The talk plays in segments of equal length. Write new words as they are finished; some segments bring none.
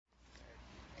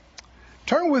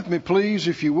Turn with me, please,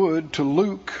 if you would, to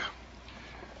Luke,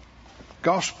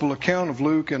 Gospel account of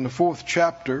Luke and the 4th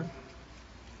chapter.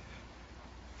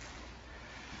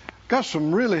 Got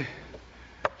some really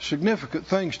significant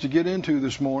things to get into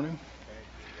this morning.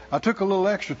 I took a little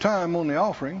extra time on the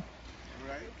offering.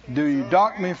 Do you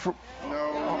dock me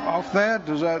off that?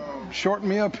 Does that shorten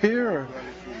me up here? Or?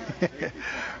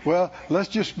 Well, let's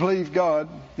just believe God,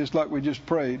 just like we just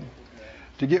prayed,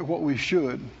 to get what we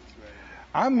should.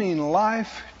 I mean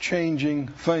life-changing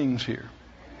things here.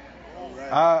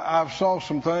 I saw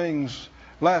some things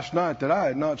last night that I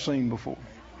had not seen before.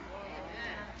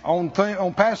 On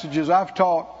passages I've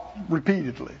taught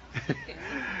repeatedly.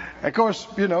 Of course,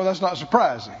 that's not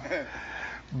surprising.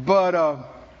 But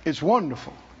it's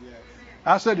wonderful.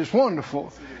 I said it's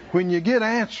wonderful when you get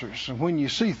answers and when you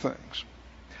see things.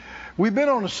 We've been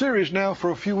on a series now for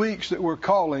a few weeks that we're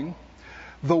calling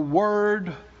The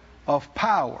Word of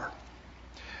Power.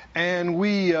 And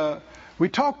we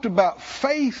talked about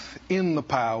faith in the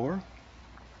power,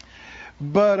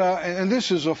 but and this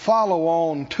is a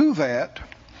follow-on to that.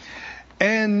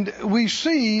 And we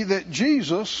see that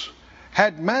Jesus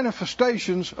had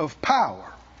manifestations of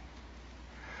power,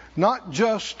 not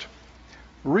just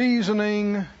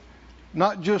reasoning,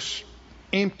 not just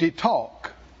empty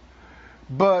talk,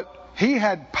 but he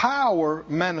had power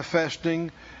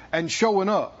manifesting and showing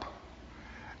up.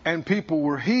 And people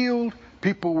were healed.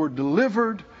 People were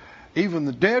delivered. Even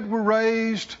the dead were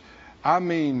raised.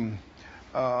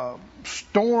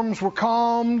 Storms were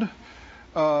calmed.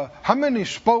 How many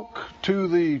spoke to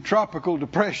the tropical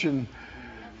depression?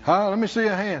 Let me see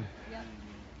a hand.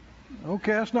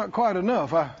 Okay, that's not quite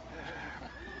enough.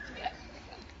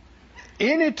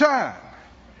 Anytime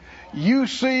you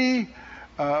see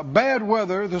bad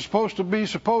weather that's supposed to be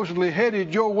supposedly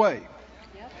headed your way,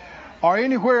 or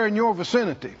anywhere in your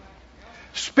vicinity,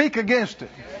 speak against it.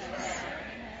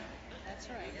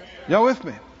 Y'all with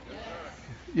me?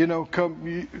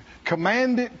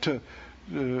 Command it to.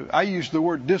 I use the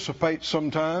word dissipate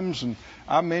sometimes, and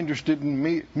I'm interested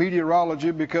in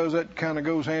meteorology because that kind of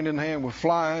goes hand in hand with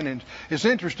flying. And it's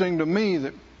interesting to me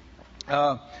that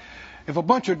if a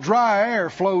bunch of dry air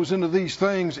flows into these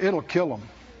things, it'll kill them.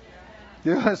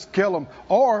 Yeah, let's kill them.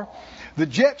 Or the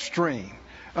jet stream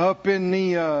up in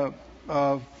the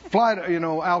flight,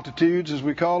 altitudes, as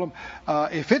we call them.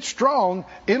 If it's strong,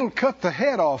 it'll cut the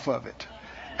head off of it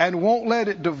and won't let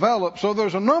it develop. So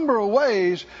there's a number of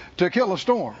ways to kill a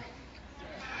storm.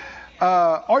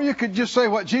 Or you could just say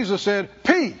what Jesus said,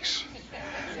 peace,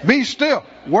 be still,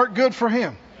 work good for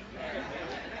him.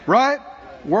 Right?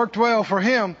 Worked well for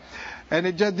him. And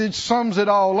it just sums it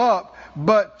all up.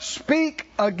 But speak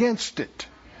against it.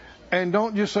 And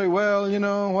don't just say,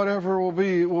 whatever will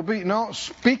be, will be. No,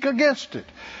 speak against it.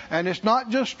 And it's not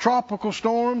just tropical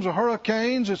storms or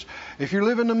hurricanes. It's if you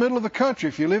live in the middle of the country,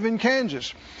 if you live in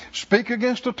Kansas, speak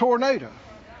against a tornado.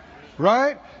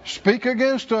 Right? Speak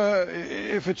against,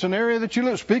 if it's an area that you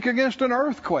live, speak against an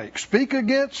earthquake. Speak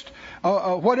against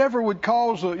whatever would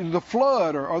cause the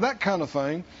flood or that kind of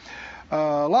thing.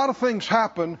 A lot of things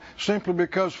happen simply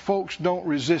because folks don't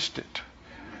resist it.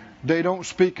 They don't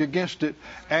speak against it.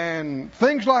 And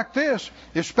things like this,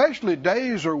 especially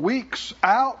days or weeks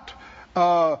out,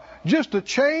 just a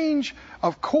change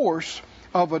of course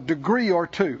of a degree or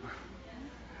two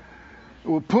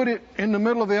will put it in the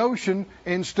middle of the ocean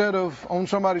instead of on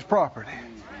somebody's property.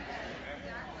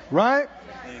 Right?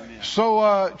 Amen.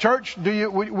 So, church,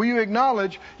 will you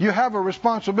acknowledge you have a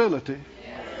responsibility?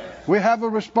 We have a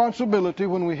responsibility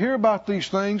when we hear about these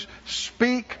things,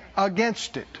 speak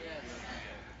against it.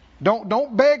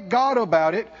 Don't beg God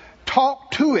about it. Talk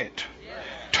to it.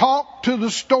 Talk to the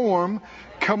storm.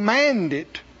 Command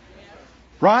it.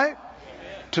 Right?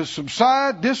 To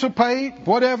subside, dissipate,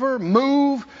 whatever,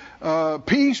 move,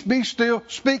 peace, be still.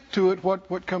 Speak to it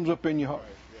what comes up in your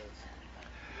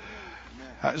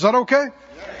heart. Is that okay?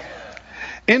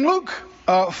 In Luke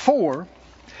 4,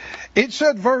 it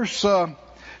said verse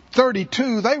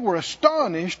 32, they were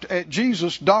astonished at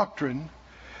Jesus' doctrine,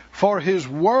 for his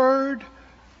word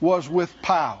was with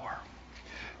power.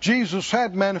 Jesus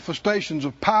had manifestations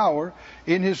of power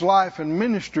in his life and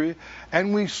ministry,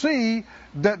 and we see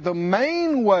that the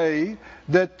main way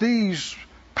that these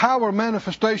power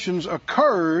manifestations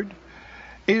occurred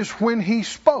is when he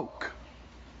spoke.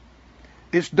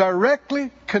 It's directly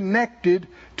connected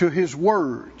to his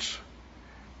words,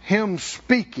 him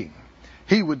speaking.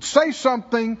 He would say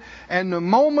something, and the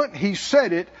moment he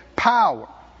said it, power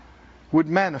would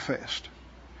manifest.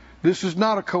 This is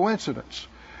not a coincidence.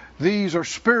 These are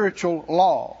spiritual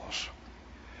laws.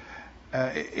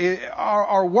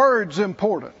 Are words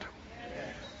important?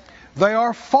 They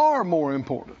are far more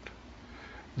important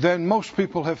than most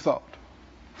people have thought.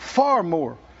 Far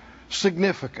more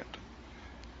significant.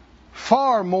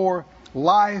 Far more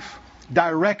life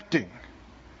directing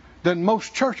than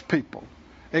most church people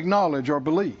acknowledge or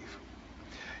believe.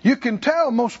 You can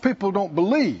tell most people don't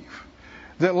believe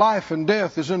that life and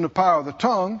death is in the power of the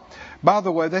tongue by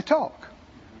the way they talk.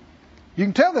 You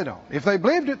can tell they don't. If they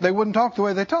believed it, they wouldn't talk the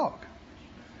way they talk.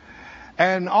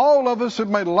 And all of us have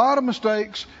made a lot of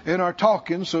mistakes in our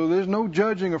talking, so there's no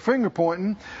judging or finger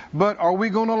pointing. But are we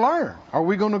going to learn? Are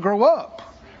we going to grow up?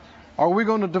 Are we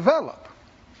going to develop?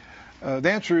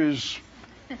 The answer is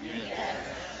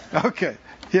yes. Okay,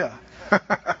 yeah.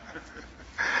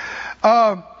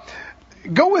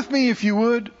 Go with me, if you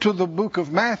would, to the book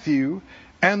of Matthew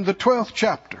and the 12th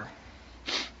chapter.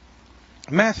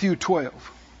 Matthew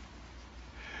 12.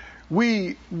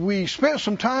 We spent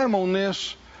some time on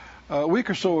this a week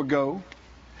or so ago,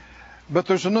 but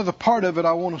there's another part of it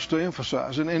I want us to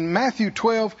emphasize. And in Matthew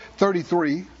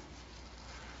 12:33,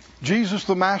 Jesus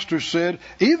the Master said,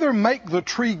 either make the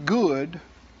tree good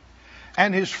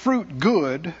and his fruit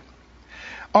good,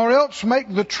 or else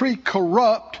make the tree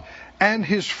corrupt and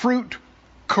his fruit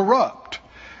corrupt.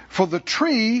 For the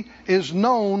tree is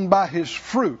known by his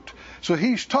fruit. So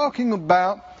he's talking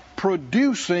about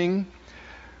producing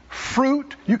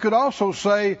fruit. You could also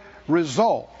say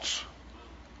results.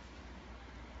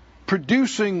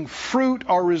 Producing fruit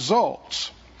or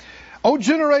results. O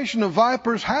generation of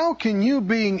vipers, how can you,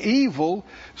 being evil,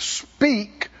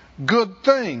 speak good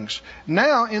things?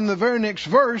 Now, in the very next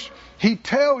verse, he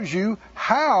tells you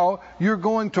how you're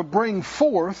going to bring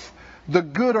forth the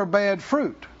good or bad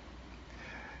fruit.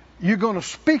 You're going to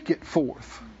speak it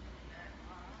forth.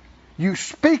 You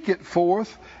speak it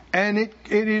forth, and it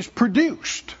is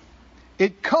produced.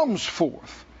 It comes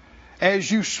forth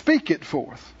as you speak it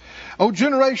forth. O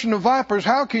generation of vipers,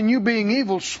 how can you, being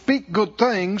evil, speak good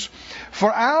things?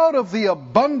 For out of the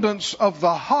abundance of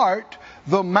the heart,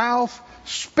 the mouth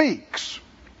speaks.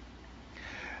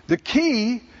 The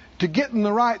key to getting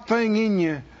the right thing in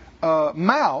your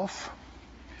mouth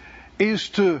is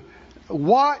to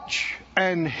watch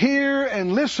and hear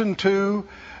and listen to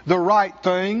the right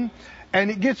thing,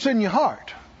 and it gets in your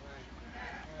heart.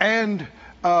 And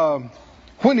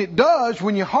when it does,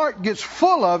 when your heart gets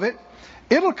full of it,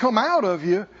 it'll come out of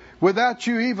you without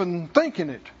you even thinking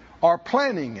it or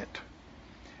planning it.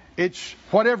 It's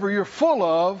whatever you're full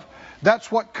of,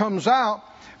 that's what comes out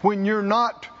when you're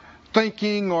not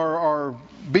thinking or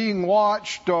being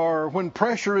watched, or when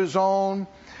pressure is on.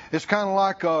 It's kind of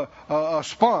like a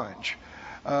sponge.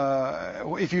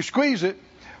 If you squeeze it,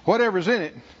 whatever's in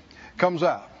it comes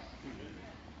out.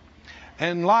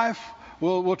 And life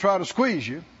will try to squeeze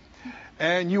you.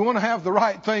 And you want to have the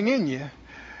right thing in you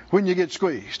when you get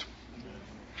squeezed.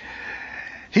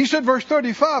 He said, verse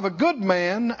 35, a good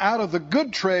man out of the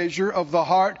good treasure of the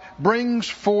heart brings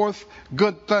forth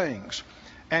good things.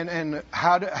 And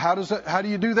how do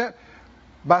you do that?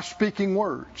 By speaking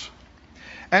words.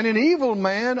 And an evil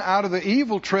man out of the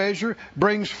evil treasure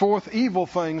brings forth evil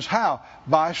things. How?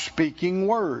 By speaking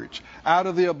words. Out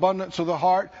of the abundance of the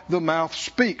heart, the mouth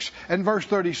speaks. And verse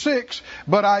 36,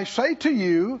 but I say to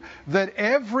you that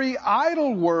every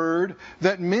idle word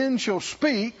that men shall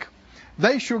speak,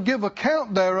 they shall give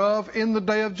account thereof in the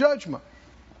day of judgment.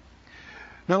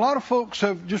 Now, a lot of folks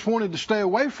have just wanted to stay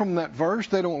away from that verse.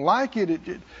 They don't like it.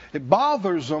 It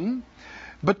bothers them.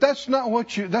 But that's not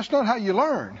how you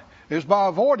learn. Is by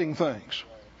avoiding things.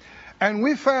 And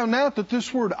we found out that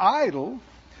this word idle,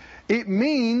 it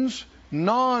means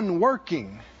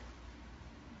non-working.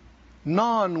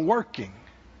 Non-working.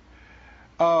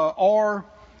 Or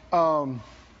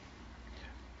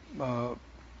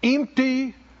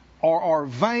empty, or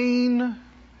vain.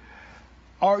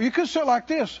 Or you could say it like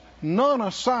this,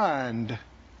 non-assigned.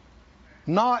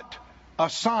 Not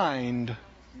assigned.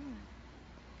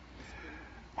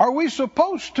 Are we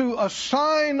supposed to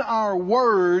assign our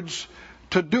words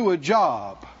to do a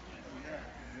job?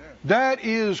 That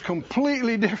is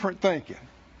completely different thinking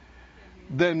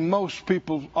than most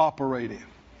people operate in.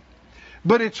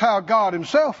 But it's how God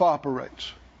himself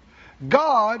operates.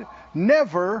 God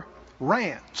never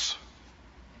rants.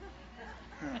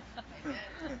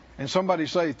 And somebody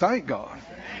say, thank God.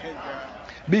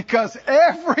 Because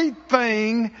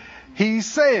everything he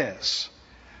says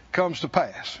comes to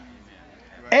pass.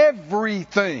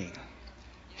 Everything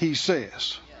he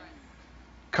says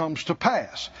comes to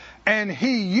pass. And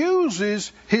he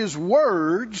uses his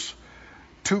words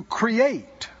to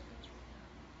create,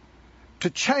 to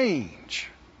change.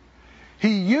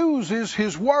 He uses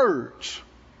his words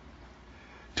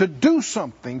to do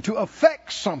something, to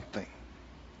affect something.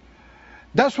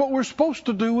 That's what we're supposed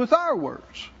to do with our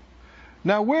words.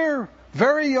 Now, we're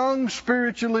very young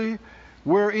spiritually.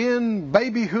 We're in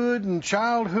babyhood and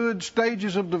childhood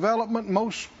stages of development.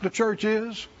 Most of the church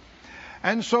is.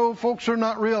 And so folks are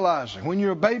not realizing. When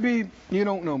you're a baby, you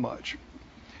don't know much.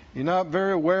 You're not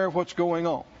very aware of what's going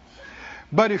on.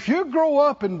 But if you grow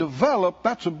up and develop,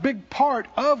 that's a big part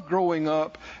of growing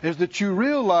up, is that you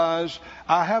realize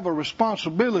I have a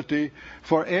responsibility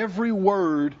for every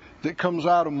word that comes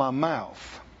out of my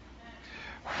mouth.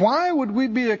 Why would we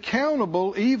be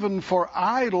accountable even for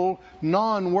idle,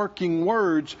 non-working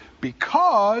words?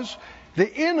 Because the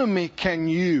enemy can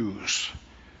use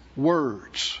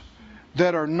words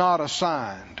that are not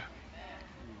assigned.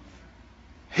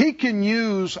 He can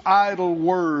use idle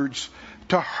words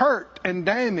to hurt and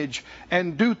damage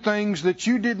and do things that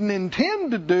you didn't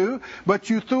intend to do, but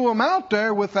you threw them out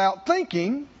there without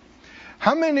thinking.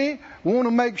 How many want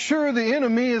to make sure the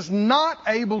enemy is not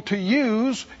able to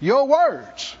use your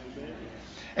words?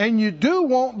 And you do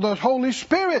want the Holy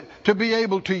Spirit to be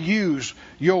able to use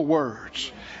your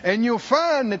words. And you'll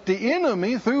find that the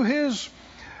enemy, through his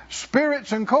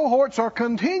spirits and cohorts, are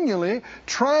continually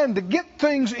trying to get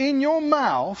things in your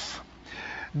mouth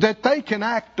that they can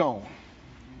act on.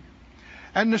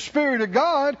 And the Spirit of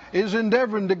God is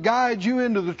endeavoring to guide you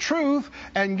into the truth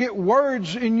and get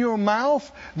words in your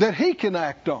mouth that He can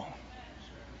act on,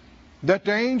 that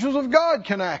the angels of God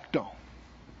can act on.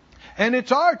 And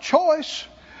it's our choice.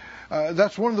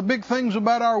 That's one of the big things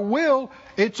about our will.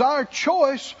 It's our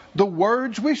choice, the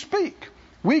words we speak.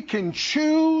 We can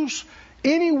choose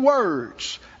any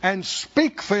words and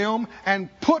speak them and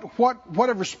put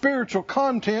whatever spiritual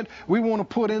content we want to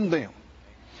put in them.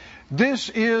 This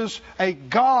is a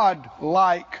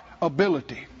God-like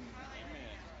ability.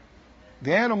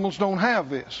 The animals don't have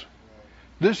this.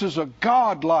 This is a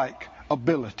God-like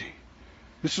ability.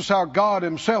 This is how God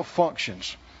Himself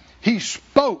functions. He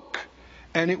spoke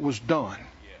and it was done.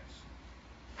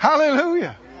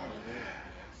 Hallelujah.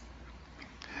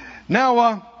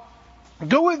 Now,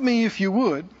 go with me if you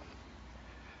would.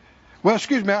 Well,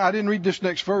 excuse me, I didn't read this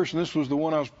next verse, and this was the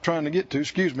one I was trying to get to.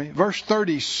 Excuse me. Verse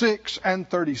 36 and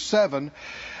 37.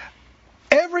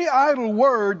 Every idle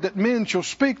word that men shall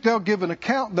speak, they'll give an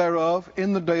account thereof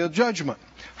in the day of judgment.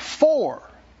 For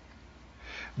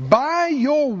by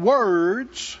your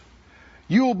words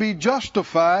you'll be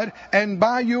justified, and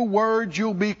by your words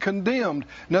you'll be condemned.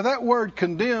 Now that word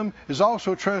condemned is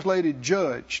also translated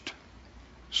judged.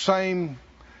 Same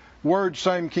word,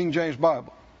 same King James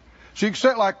Bible. So you can say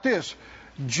it like this: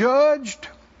 judged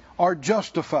or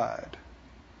justified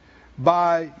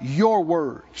by your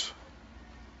words.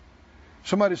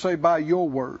 Somebody say, by your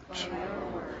words. By your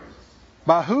words.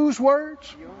 By whose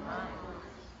words?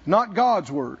 Not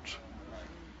God's words.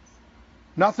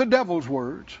 Not the devil's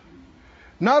words.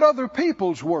 Not other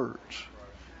people's words.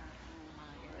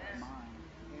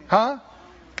 Huh?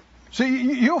 See,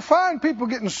 you'll find people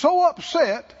getting so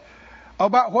upset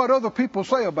about what other people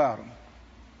say about them.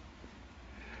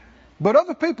 But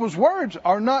other people's words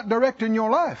are not directing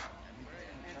your life.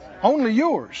 Only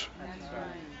yours.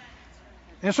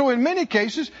 And so in many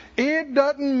cases, it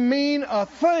doesn't mean a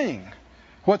thing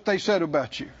what they said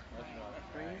about you.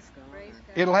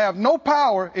 It'll have no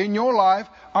power in your life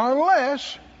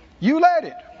unless you let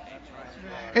it.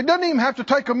 It doesn't even have to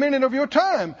take a minute of your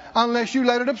time unless you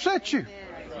let it upset you.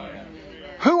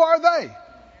 Who are they?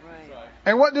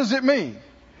 And what does it mean?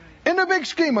 In the big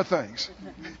scheme of things,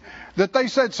 that they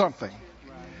said something,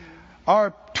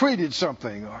 or tweeted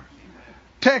something, or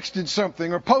texted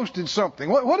something, or posted something.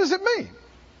 What does it mean?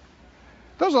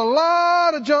 There's a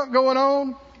lot of junk going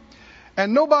on,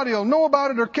 and nobody will know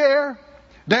about it or care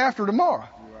day after tomorrow.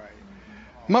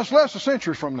 Much less a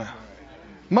century from now.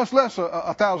 Much less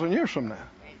 1,000 years from now.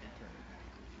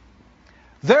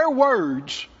 Their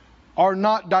words are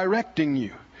not directing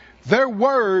you. Their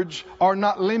words are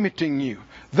not limiting you.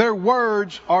 Their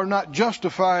words are not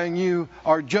justifying you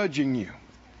or judging you.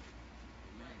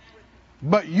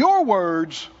 But your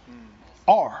words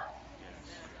are.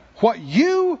 What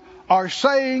you are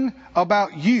saying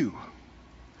about you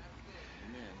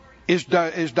is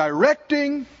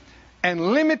directing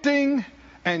and limiting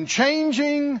and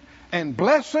changing and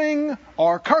blessing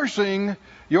or cursing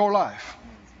your life.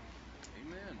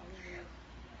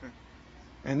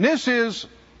 And this is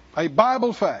a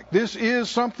Bible fact. This is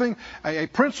something, a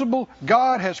principle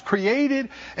God has created,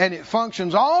 and it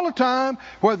functions all the time,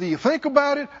 whether you think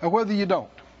about it or whether you don't.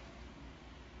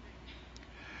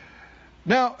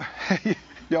 Now,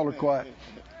 y'all are quiet.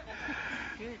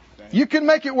 You can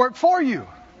make it work for you.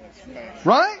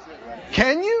 Right?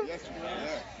 Can you?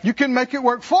 You can make it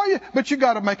work for you, but you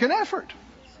got to make an effort.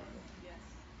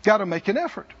 Got to make an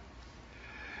effort.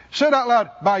 Say it out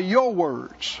loud. By your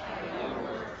words.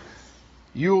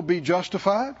 You'll be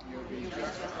justified.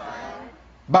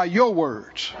 By your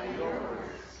words.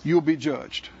 You'll be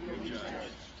judged.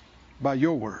 By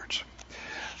your words.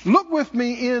 Look with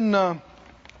me in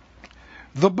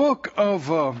the book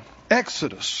of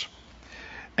Exodus.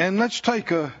 And let's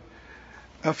take a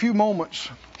few moments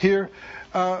here.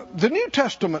 The New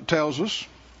Testament tells us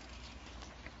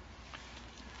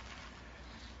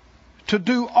to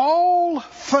do all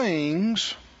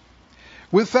things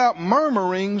without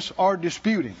murmurings or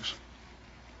disputings.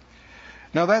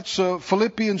 Now that's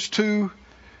Philippians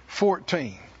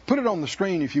 2:14. Put it on the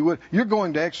screen if you would. You're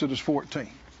going to Exodus 14.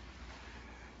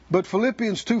 But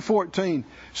Philippians 2:14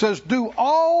 says, do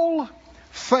all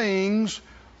things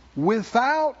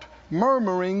without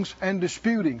murmurings and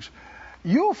disputings.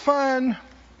 You'll find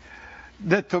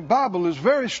that the Bible is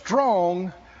very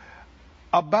strong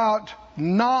about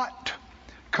not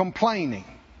complaining.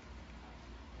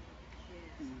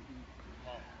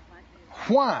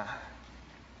 Why?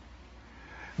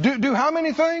 Do how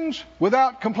many things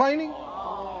without complaining?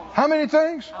 How many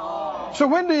things? So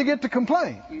when do you get to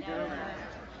complain?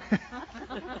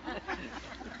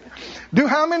 Do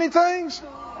how many things?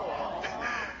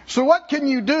 So what can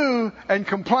you do and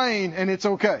complain and it's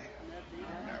okay?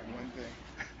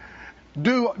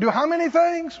 Do how many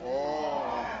things?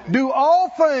 Do all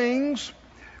things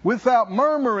without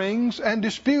murmurings and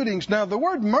disputings. Now the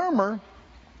word murmur,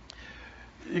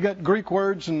 you got Greek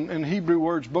words and Hebrew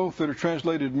words both that are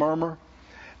translated murmur.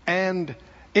 And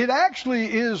it actually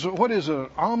is what is an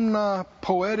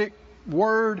omnipoetic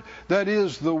word. That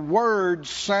is, the word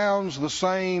sounds the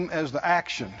same as the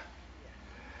action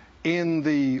in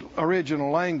the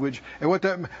original language. And what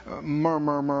that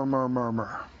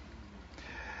murmur.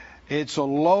 It's a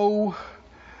low,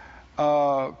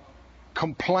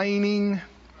 complaining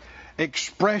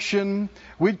expression.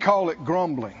 We'd call it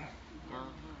grumbling,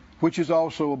 which is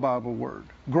also a Bible word.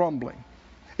 Grumbling.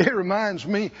 It reminds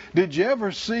me, did you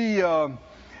ever see, what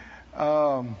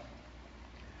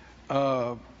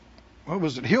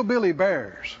was it? Hillbilly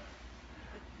Bears.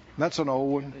 That's an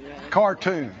old one.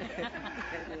 Cartoon.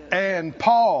 And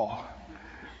Paul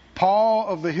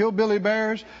of the Hillbilly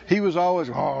Bears, he was always,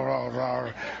 you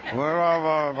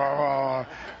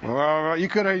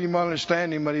couldn't even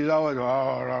understand him, but he's always,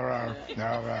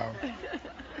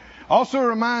 Also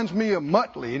reminds me of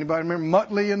Muttley. Anybody remember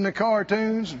Muttley in the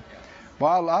cartoons?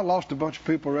 Well, I lost a bunch of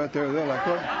people right there. They're like,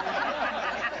 what?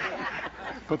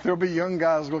 But there'll be young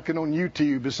guys looking on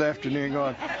YouTube this afternoon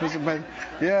going,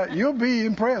 yeah, you'll be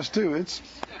impressed too. It's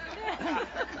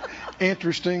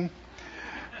interesting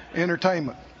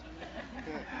entertainment.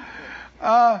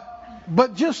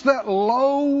 But just that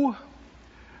low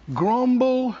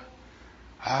grumble,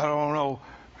 I don't know,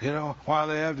 why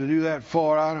they have to do that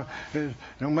for. It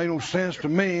don't make no sense to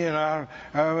me, and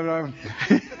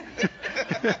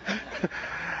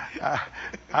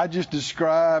I just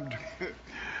described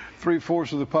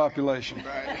 3/4 of the population.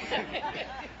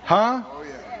 Huh?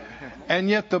 And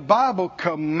yet the Bible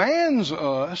commands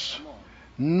us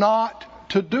not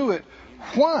to do it.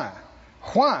 Why?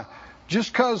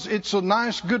 Just because it's a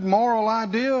nice, good moral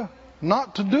idea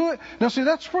not to do it? Now, see,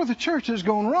 that's where the church is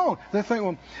going wrong. They think,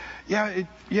 well,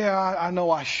 I know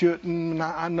I shouldn't. And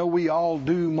I know we all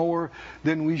do more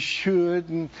than we should.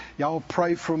 And y'all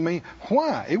pray for me.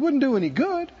 Why? It wouldn't do any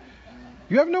good.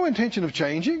 You have no intention of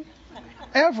changing.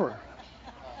 Ever.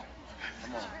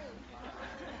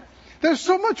 There's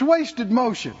so much wasted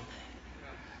motion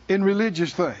in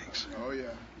religious things. Oh, yeah.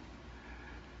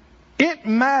 It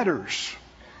matters.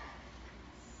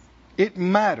 It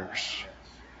matters.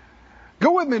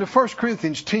 Go with me to 1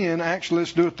 Corinthians 10. Actually,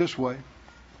 let's do it this way.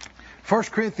 1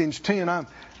 Corinthians 10. I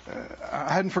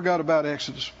hadn't forgot about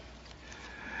Exodus.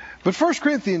 But 1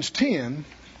 Corinthians 10,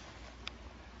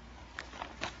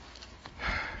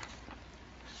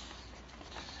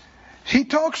 he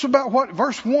talks about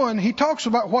verse 1, he talks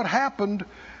about what happened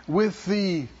with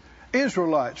the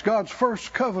Israelites, God's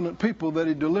first covenant people that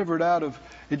he delivered out of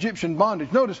Egyptian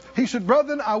bondage. Notice, he said,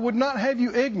 brethren, I would not have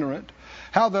you ignorant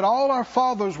how that all our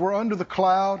fathers were under the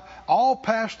cloud, all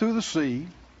passed through the sea,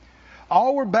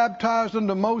 all were baptized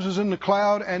unto Moses in the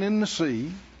cloud and in the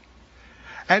sea,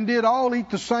 and did all eat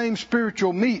the same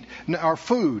spiritual meat or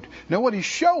food. Now what he's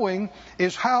showing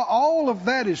is how all of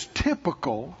that is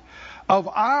typical of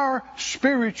our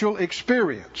spiritual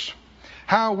experience.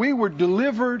 How we were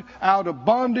delivered out of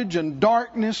bondage and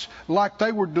darkness like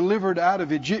they were delivered out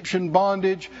of Egyptian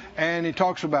bondage. And he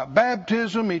talks about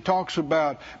baptism. He talks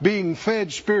about being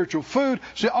fed spiritual food.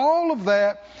 See, all of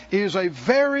that is a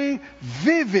very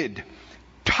vivid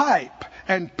type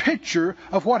and picture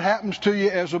of what happens to you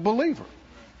as a believer.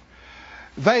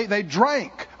 They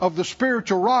drank of the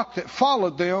spiritual rock that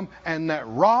followed them, and that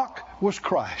rock was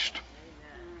Christ.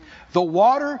 The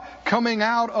water coming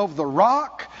out of the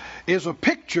rock is a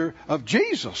picture of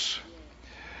Jesus.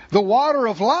 The water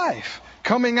of life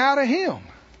coming out of Him.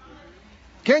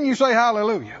 Can you say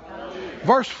hallelujah?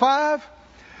 Verse 5.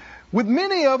 With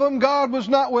many of them God was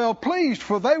not well pleased,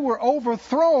 for they were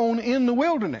overthrown in the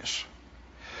wilderness.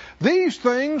 These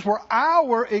things were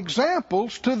our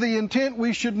examples, to the intent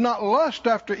we should not lust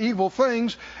after evil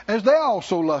things, as they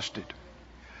also lusted.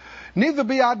 Neither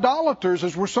be idolaters,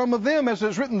 as were some of them, as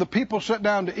is written, the people sat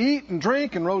down to eat and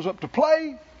drink and rose up to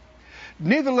play.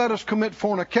 Neither let us commit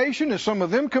fornication, as some of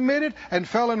them committed, and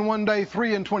fell in one day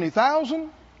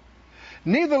 23,000.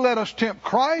 Neither let us tempt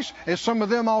Christ, as some of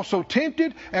them also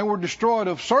tempted, and were destroyed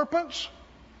of serpents.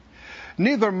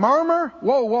 Neither murmur.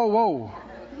 Whoa, whoa, whoa.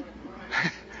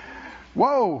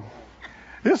 Whoa.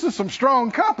 This is some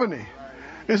strong company.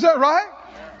 Is that right?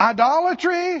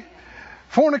 Idolatry,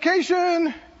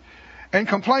 fornication, and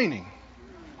complaining.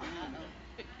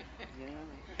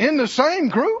 In the same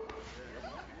group?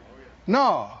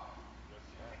 No.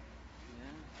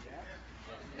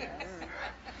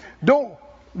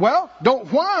 Why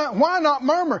not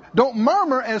murmur? Don't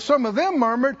murmur as some of them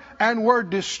murmured and were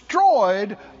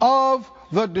destroyed of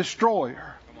the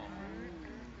destroyer.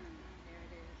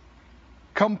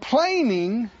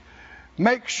 Complaining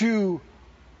makes you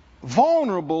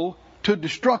vulnerable to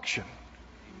destruction.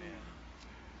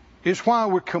 It's why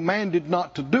we're commanded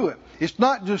not to do it. It's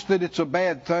not just that it's a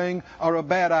bad thing or a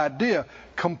bad idea.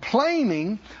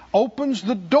 Complaining opens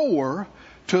the door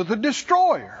to the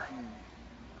destroyer.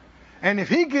 And if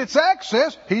he gets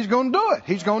access, he's going to do it.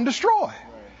 He's going to destroy.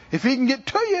 If he can get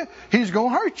to you, he's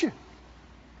going to hurt you.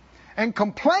 And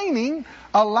complaining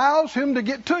allows him to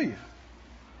get to you.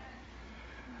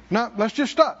 Now, let's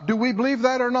just stop. Do we believe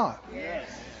that or not? Yes.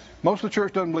 Most of the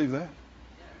church doesn't believe that.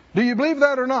 Do you believe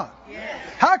that or not? Yes.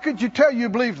 How could you tell you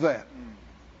believed that?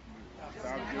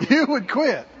 You would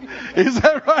quit. Is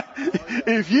that right?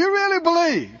 If you really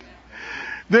believed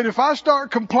that if I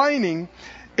start complaining,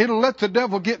 it'll let the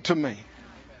devil get to me,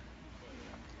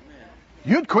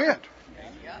 you'd quit.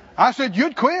 I said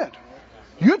you'd quit.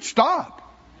 You'd stop.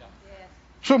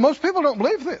 So most people don't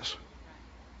believe this.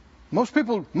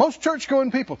 Most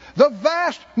church-going people, the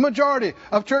vast majority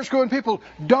of church-going people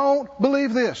don't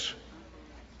believe this.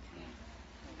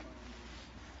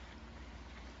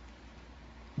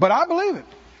 But I believe it.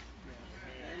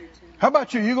 How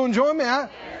about you? You going to join me?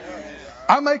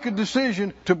 I make a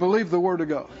decision to believe the Word of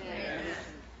God.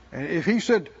 And if He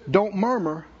said, don't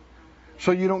murmur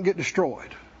so you don't get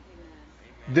destroyed,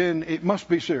 then it must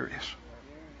be serious.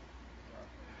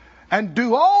 And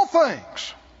do all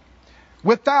things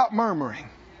without murmuring.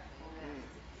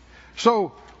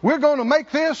 So we're going to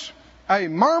make this a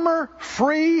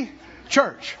murmur-free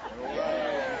church.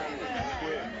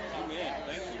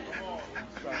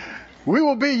 We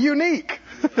will be unique.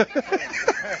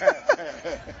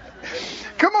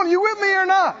 Come on, you with me or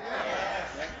not?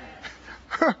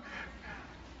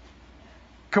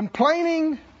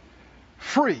 Complaining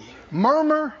free,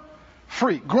 murmur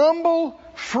free, grumble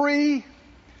free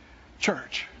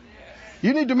church.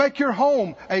 You need to make your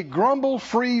home a grumble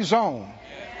free zone.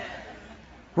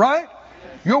 Right?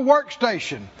 Your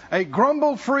workstation, a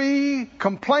grumble free,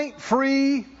 complaint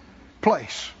free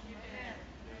place.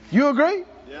 You agree?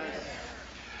 Yes.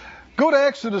 Go to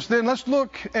Exodus then. Let's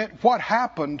look at what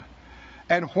happened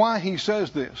and why he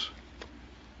says this.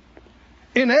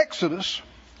 In Exodus,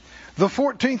 the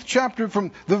 14th chapter,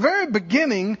 from the very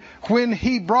beginning, when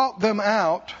he brought them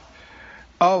out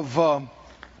of,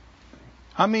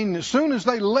 as soon as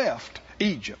they left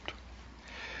Egypt,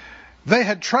 they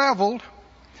had traveled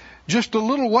just a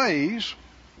little ways,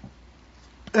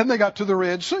 and they got to the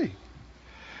Red Sea.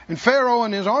 And Pharaoh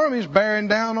and his armies bearing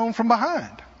down on from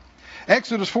behind.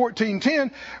 Exodus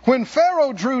 14:10, when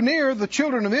Pharaoh drew near, the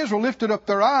children of Israel lifted up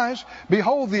their eyes.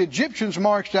 Behold, the Egyptians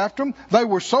marched after them. They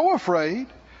were sore afraid,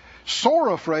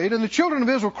 and the children of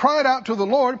Israel cried out to the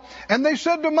Lord, and they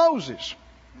said to Moses,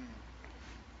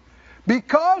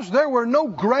 because there were no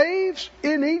graves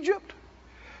in Egypt,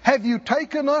 have you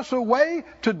taken us away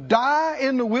to die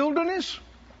in the wilderness?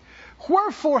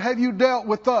 Wherefore have you dealt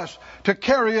with us to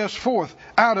carry us forth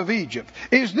out of Egypt?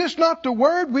 Is this not the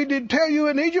word we did tell you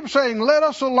in Egypt, saying, let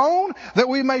us alone, that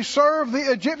we may serve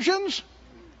the Egyptians?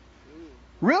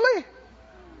 Really?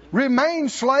 Remain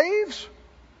slaves?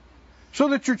 So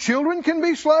that your children can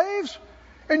be slaves?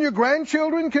 And your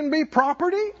grandchildren can be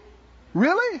property?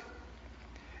 Really?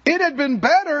 It had been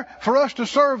better for us to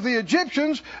serve the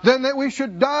Egyptians than that we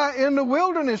should die in the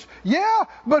wilderness. Yeah,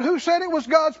 but who said it was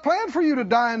God's plan for you to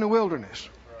die in the wilderness?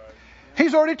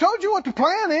 He's already told you what the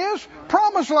plan is.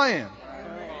 Promised land.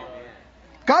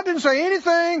 God didn't say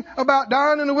anything about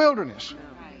dying in the wilderness.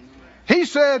 He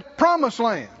said promised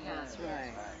land.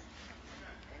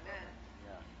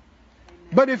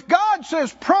 But if God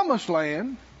says promised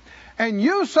land and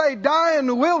you say die in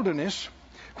the wilderness,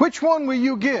 which one will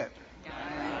you get?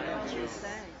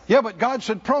 Yeah, but God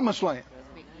said promised land.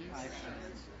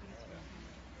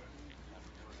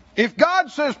 If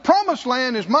God says promised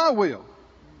land is my will,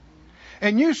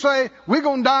 and you say we're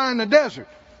going to die in the desert,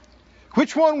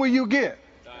 which one will you get?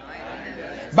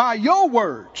 By your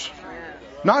words,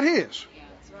 not His.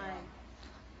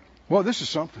 Well, this is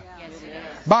something.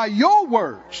 By your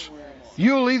words,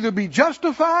 you'll either be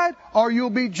justified or you'll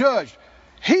be judged.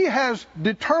 He has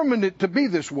determined it to be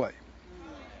this way.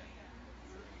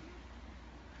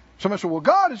 Somebody said, well,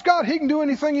 God is God. He can do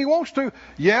anything He wants to.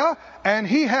 Yeah, and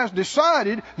He has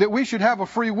decided that we should have a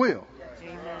free will.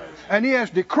 And He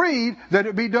has decreed that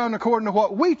it be done according to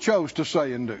what we chose to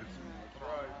say and do.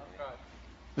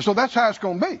 So that's how it's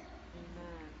going to be.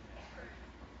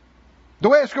 The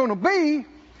way it's going to be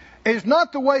is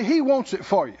not the way He wants it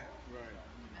for you.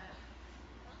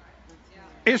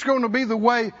 It's going to be the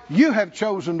way you have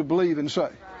chosen to believe and say.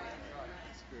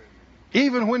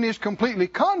 Even when it's completely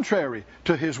contrary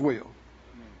to His will.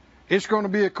 It's going to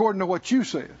be according to what you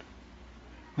said,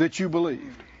 that you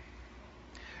believed.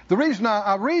 The reason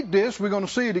I read this, we're going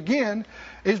to see it again,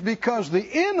 is because the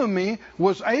enemy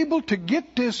was able to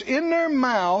get this in their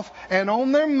mouth and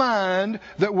on their mind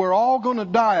that we're all going to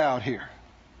die out here.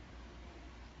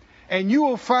 And you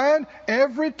will find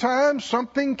every time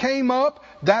something came up,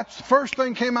 that's the first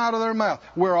thing came out of their mouth.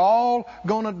 We're all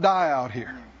going to die out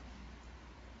here.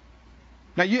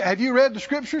 Now, have you read the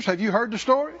scriptures? Have you heard the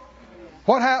story?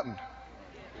 What happened?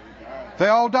 They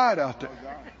all died out there.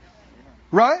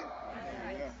 Right?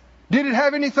 Did it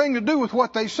have anything to do with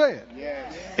what they said?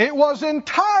 It was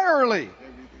entirely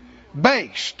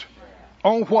based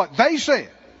on what they said.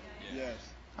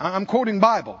 I'm quoting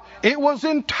Bible. It was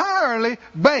entirely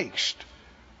based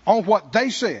on what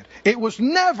they said. It was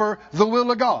never the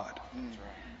will of God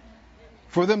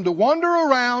for them to wander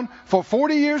around for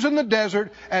 40 years in the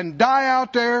desert and die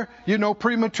out there,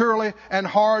 prematurely and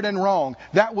hard and wrong.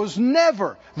 That was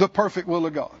never the perfect will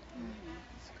of God.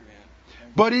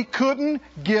 But He couldn't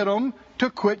get them to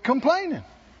quit complaining.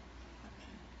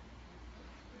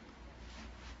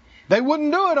 They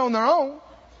wouldn't do it on their own.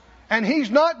 And He's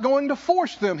not going to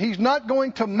force them. He's not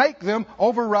going to make them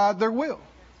override their will.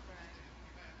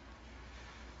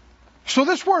 So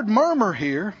this word murmur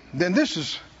here, then this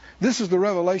is the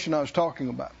revelation I was talking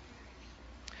about.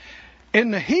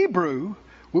 In the Hebrew,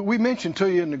 we mentioned to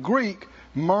you in the Greek,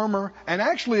 murmur, and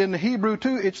actually in the Hebrew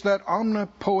too, it's that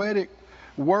omnipoetic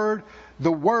word.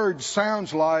 The word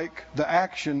sounds like the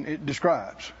action it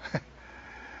describes.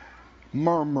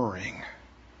 Murmuring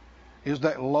is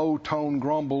that low tone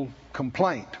grumble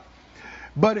complaint.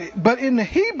 But in the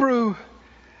Hebrew,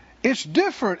 it's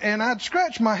different. And I'd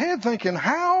scratch my head thinking,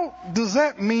 how does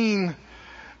that mean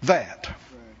that?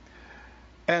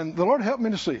 And the Lord helped me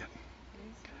to see it.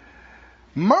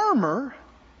 Murmur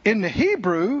in the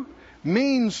Hebrew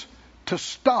means to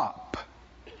stop.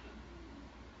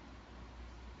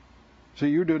 See,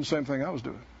 you're doing the same thing I was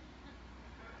doing.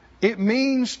 It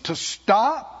means to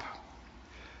stop,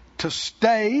 to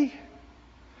stay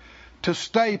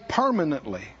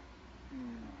permanently.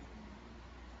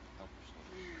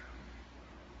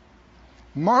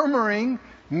 Murmuring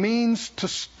means to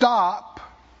stop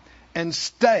and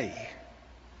stay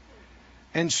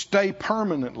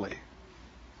permanently.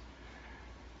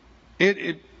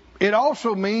 It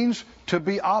also means to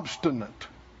be obstinate.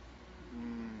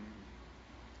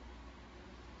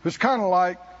 It's kind of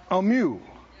like a mule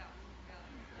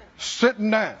sitting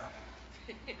down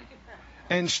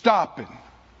and stopping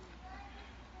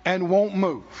and won't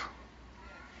move.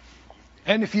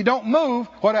 And if you don't move,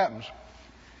 what happens?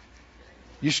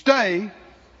 You stay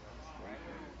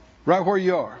right where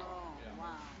you are.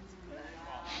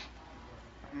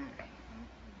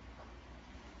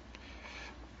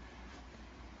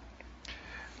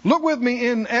 Look with me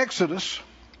in Exodus.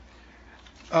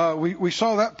 We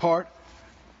saw that part.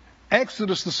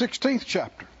 Exodus, the 16th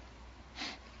chapter.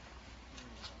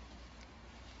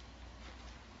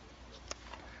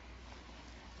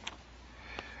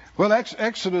 Well,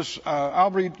 Exodus,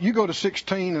 I'll read, you go to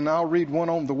 16 and I'll read one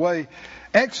on the way.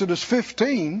 Exodus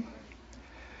 15,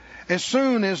 as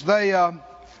soon as they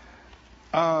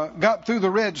got through the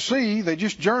Red Sea, they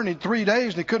just journeyed 3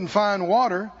 days and they couldn't find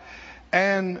water.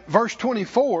 And verse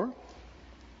 24,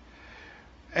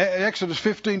 Exodus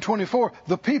 15:24,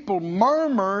 the people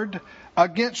murmured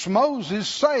against Moses,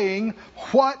 saying,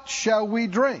 "What shall we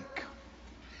drink?"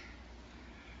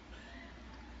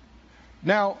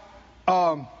 Now,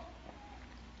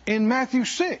 in Matthew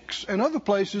 6 and other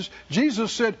places,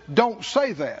 Jesus said, don't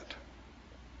say that.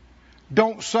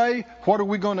 Don't say, what are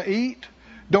we going to eat?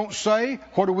 Don't say,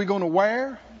 what are we going to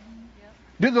wear?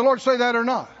 Did the Lord say that or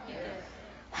not? Yes.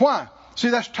 Why? See,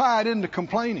 that's tied into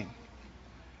complaining.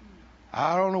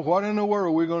 I don't know what in the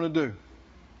world we're going to do.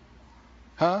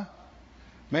 Huh?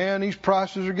 Man, these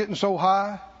prices are getting so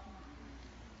high.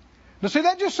 Now, see,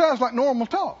 that just sounds like normal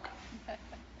talk.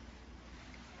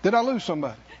 Did I lose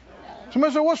somebody?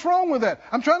 Somebody said, what's wrong with that?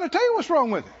 I'm trying to tell you what's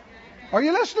wrong with it. Are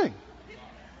you listening?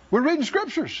 We're reading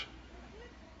scriptures.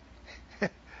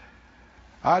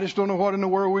 I just don't know what in the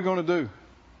world we're going to do.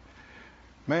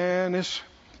 Man,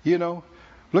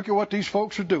 look at what these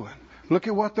folks are doing. Look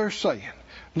at what they're saying.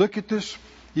 Look at this,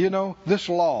 this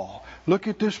law. Look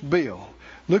at this bill.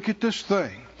 Look at this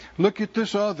thing. Look at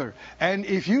this other. And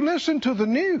if you listen to the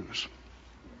news,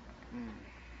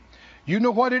 you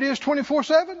know what it is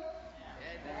 24/7?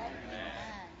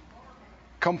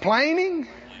 Complaining,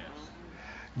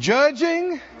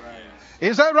 judging.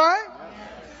 Is that right?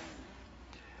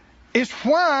 It's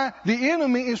why the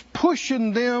enemy is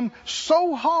pushing them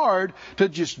so hard to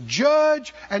just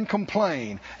judge and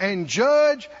complain and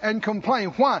judge and complain.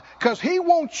 Why? Because he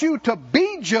wants you to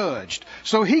be judged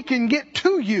so he can get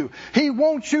to you. He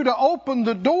wants you to open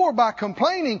the door by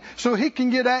complaining so he can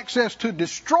get access to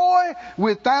destroy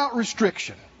without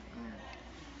restriction.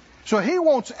 So he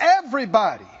wants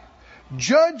everybody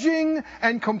judging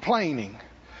and complaining,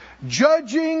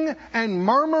 judging and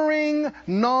murmuring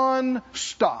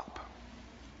non-stop.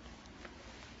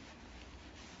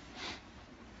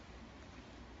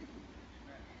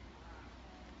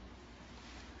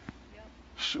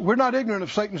 We're not ignorant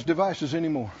of Satan's devices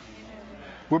anymore.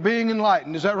 We're being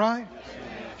enlightened. Is that right?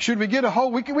 Should we get a whole...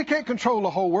 We can't control the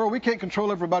whole world. We can't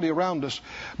control everybody around us.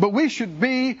 But we should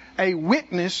be a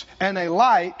witness and a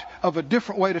light of a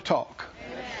different way to talk.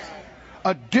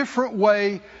 A different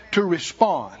way to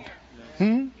respond.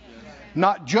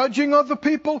 Not judging other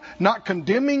people. Not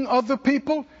condemning other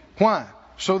people. Why?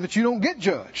 So that you don't get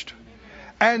judged.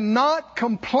 And not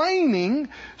complaining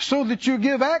so that you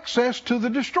give access to the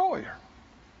destroyer.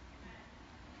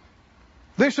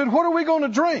 They said, what are we going to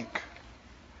drink?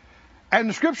 And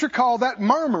the scripture called that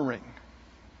murmuring.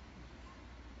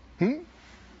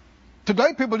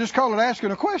 Today people just call it asking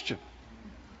a question.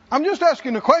 I'm just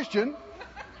asking a question.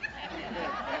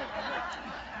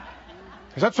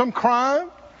 Is that some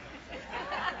crime?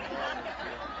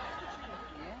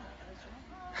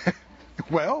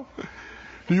 Well,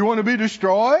 do you want to be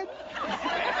destroyed?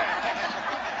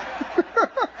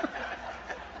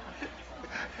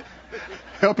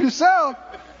 Help yourself.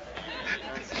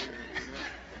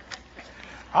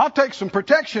 I'll take some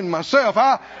protection myself.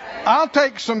 I'll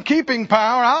take some keeping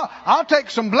power. I'll take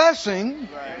some blessing.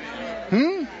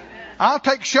 I'll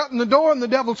take shutting the door in the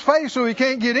devil's face so he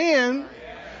can't get in.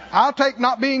 I'll take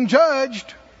not being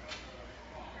judged.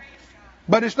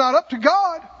 But it's not up to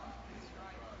God.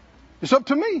 It's up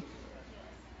to me.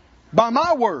 By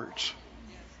my words.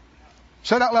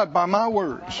 Say it out loud. By my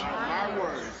words.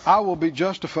 I will be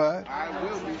justified.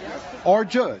 Or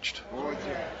judged.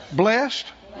 Blessed.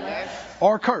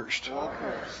 Or cursed.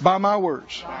 By my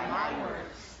words.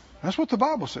 That's what the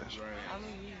Bible says.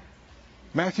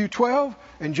 Matthew 12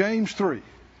 and James 3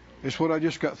 is what I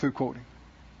just got through quoting,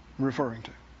 referring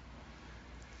to.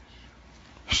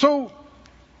 So,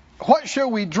 what shall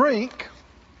we drink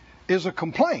is a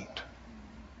complaint.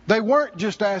 They weren't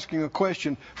just asking a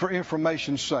question for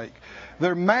information's sake.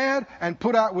 They're mad and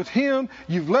put out with him.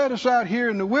 You've led us out here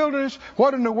in the wilderness.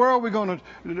 What in the world are we going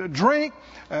to drink?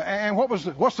 And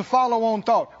what's the follow-on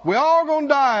thought? We're all going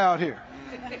to die out here.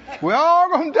 We're all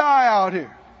going to die out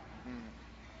here.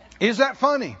 Is that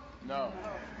funny? No.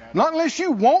 Not unless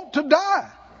you want to die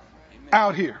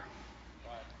out here.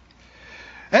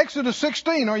 Exodus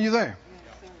 16, are you there?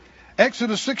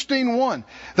 Exodus 16:1.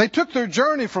 They took their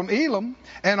journey from Elim,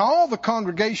 and all the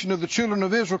congregation of the children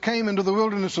of Israel came into the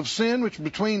wilderness of Sin, which is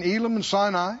between Elim and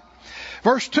Sinai.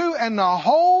 Verse 2, and the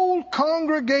whole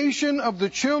congregation of the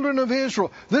children of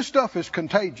Israel. This stuff is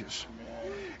contagious.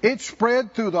 It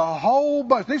spread through the whole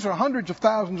bunch. These are hundreds of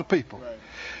thousands of people.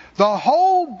 The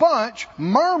whole bunch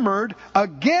murmured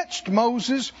against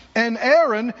Moses and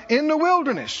Aaron in the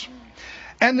wilderness.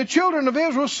 And the children of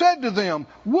Israel said to them,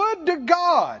 would to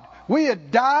God we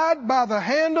had died by the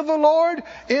hand of the Lord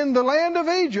in the land of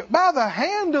Egypt. By the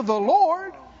hand of the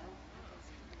Lord?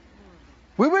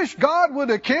 We wish God would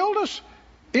have killed us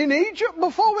in Egypt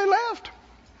before we left.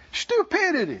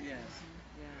 Stupidity.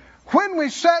 When we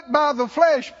sat by the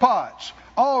flesh pots,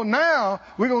 oh, now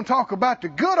we're going to talk about the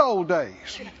good old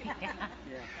days.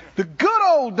 The good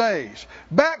old days,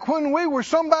 back when we were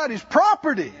somebody's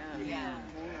property.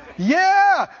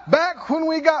 Yeah, back when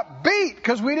we got beat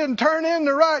because we didn't turn in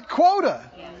the right quota.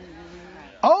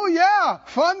 Oh yeah,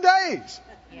 fun days.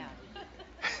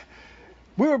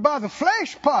 We were by the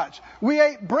flesh pots. We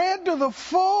ate bread to the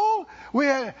full.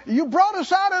 You brought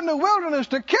us out in the wilderness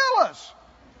to kill us.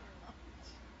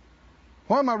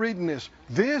 Why am I reading this?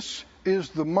 This is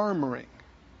the murmuring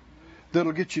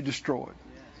that'll get you destroyed.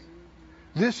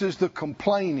 This is the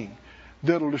complaining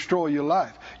that'll destroy your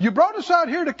life. You brought us out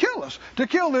here to kill us, to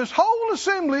kill this whole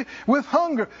assembly with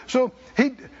hunger. So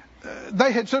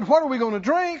they had said, what are we going to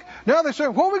drink? Now they said,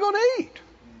 what are we going to eat?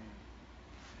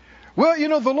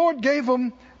 Well, the Lord gave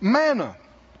them manna.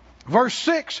 Verse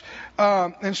 6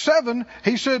 and 7,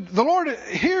 he said, the Lord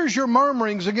hears your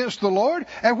murmurings against the Lord,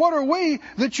 and what are we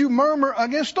that you murmur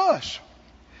against us?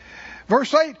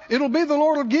 Verse 8, it'll be the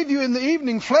Lord will give you in the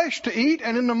evening flesh to eat,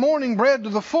 and in the morning bread to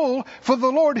the full, for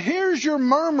the Lord hears your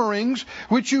murmurings,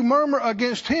 which you murmur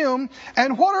against him.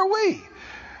 And what are we?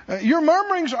 Your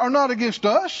murmurings are not against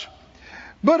us,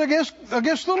 but against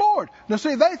the Lord. Now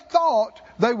see, they thought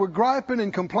they were griping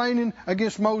and complaining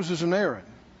against Moses and Aaron.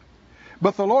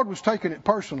 But the Lord was taking it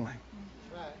personally.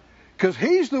 Because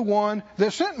he's the one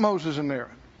that sent Moses and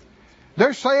Aaron.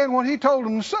 They're saying what he told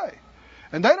them to say.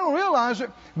 And they don't realize it,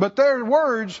 but their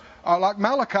words are like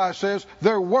Malachi says,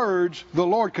 their words the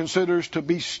Lord considers to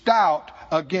be stout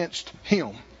against him.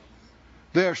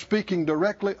 They are speaking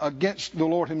directly against the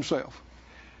Lord himself.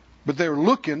 But they're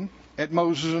looking at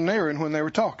Moses and Aaron when they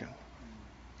were talking.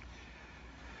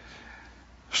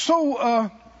 So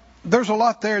there's a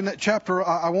lot there in that chapter.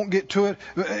 I won't get to it.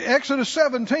 Exodus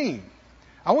 17.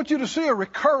 I want you to see a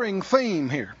recurring theme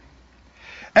here.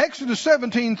 Exodus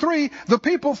 17:3, the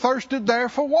people thirsted there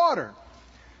for water.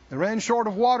 They ran short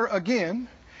of water again.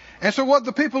 And so what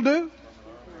did the people do?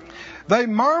 They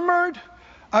murmured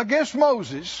against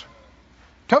Moses.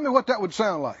 Tell me what that would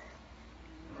sound like.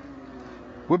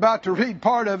 We're about to read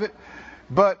part of it,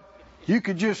 but you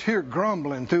could just hear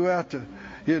grumbling throughout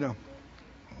the,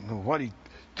 what he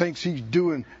thinks he's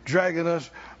doing, dragging us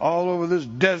all over this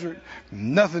desert,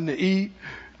 nothing to eat,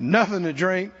 nothing to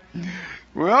drink.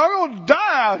 We're all going to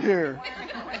die out here.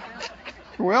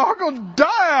 We're all going to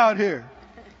die out here.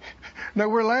 No,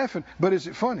 we're laughing, but is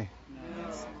it funny?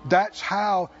 No. That's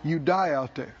how you die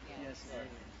out there.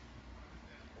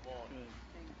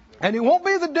 And it won't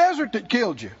be the desert that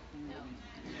killed you.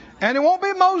 And it won't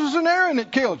be Moses and Aaron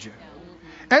that killed you.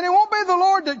 And it won't be the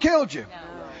Lord that killed you.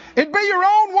 It'd be your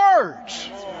own words.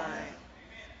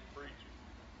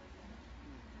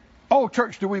 Oh,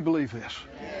 church, do we believe this?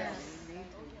 Yes.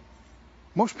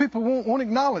 Most people won't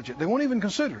acknowledge it. They won't even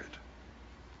consider it.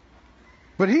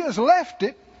 But he has left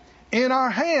it in our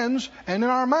hands and in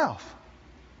our mouth.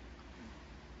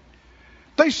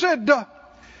 They said,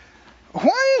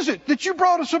 why is it that you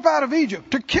brought us up out of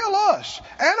Egypt to kill us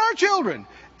and our children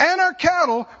and our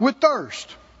cattle with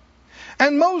thirst?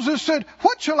 And Moses said,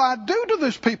 what shall I do to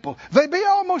this people? They be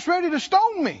almost ready to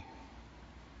stone me.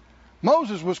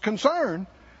 Moses was concerned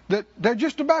that they're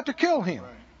just about to kill him.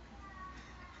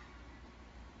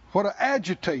 What an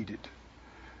agitated,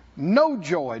 no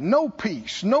joy, no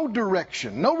peace, no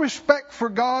direction, no respect for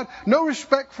God, no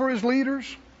respect for his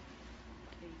leaders.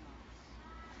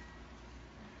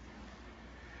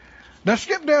 Now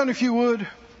skip down, if you would,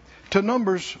 to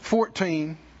Numbers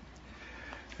 14.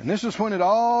 And this is when it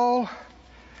all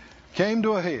came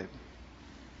to a head.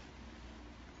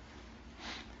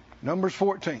 Numbers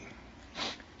 14.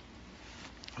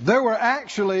 There were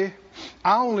actually,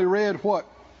 I only read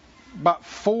about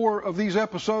 4 of these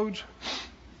episodes.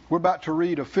 We're about to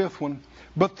read a 5th one.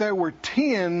 But there were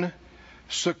 10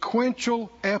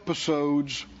 sequential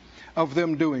episodes of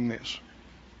them doing this.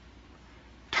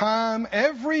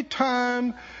 Every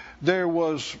time there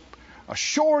was a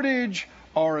shortage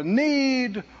or a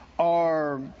need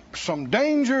or some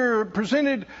danger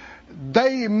presented,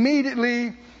 they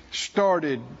immediately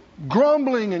started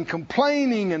grumbling and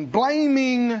complaining and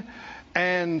blaming,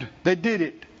 and they did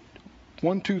it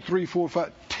 1, 2, 3, 4,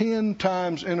 5, 10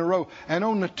 times in a row. And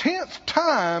on the 10th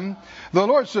time, the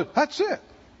Lord said, that's it.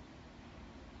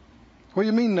 What do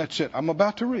you mean that's it? I'm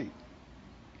about to read.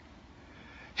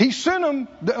 He sent them,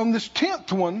 on this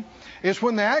 10th one, is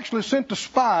when they actually sent the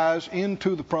spies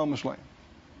into the promised land.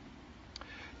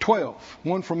 12,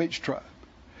 one from each tribe.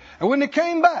 And when they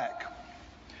came back,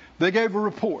 they gave a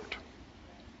report.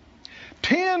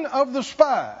 10 of the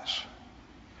spies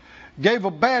gave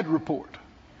a bad report.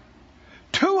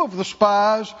 2 2 of the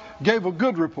spies gave a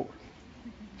good report.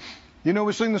 You know,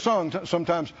 we sing the song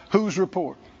sometimes, whose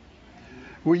report?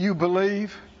 Will you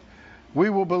believe? We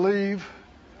will believe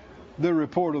the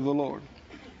report of the Lord.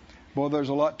 Boy, there's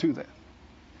a lot to that.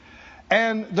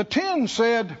 And the 10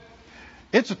 said,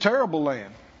 it's a terrible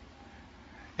land.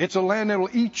 It's a land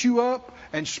that'll eat you up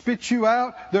and spit you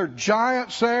out. There are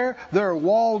giants there. There are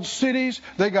walled cities.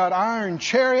 They got iron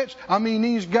chariots. I mean,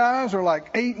 these guys are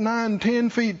like 8, 9, 10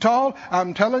 feet tall.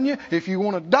 I'm telling you, if you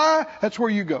want to die, that's where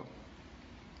you go.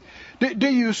 Do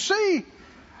you see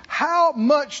how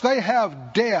much they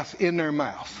have death in their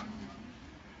mouth?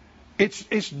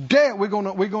 It's death. We're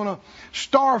gonna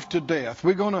starve to death.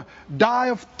 We're gonna die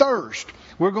of thirst.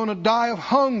 We're gonna die of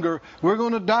hunger. We're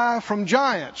gonna die from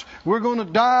giants. We're gonna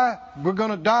die.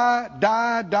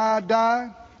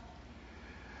 Die.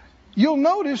 You'll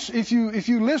notice if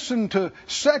you listen to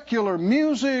secular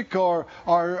music or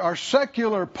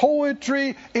secular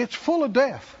poetry, it's full of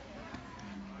death.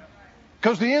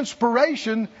 Because the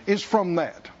inspiration is from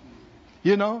that.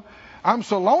 You know, I'm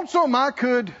so lonesome I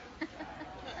could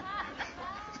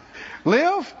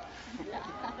live?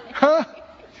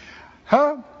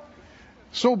 Huh?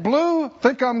 So blue,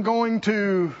 think I'm going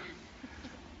to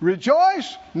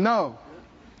rejoice? No.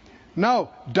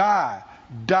 Die.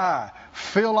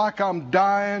 Feel like I'm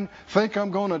dying. Think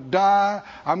I'm going to die.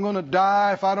 I'm going to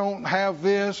die if I don't have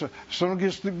this. I'm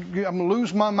going to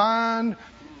lose my mind.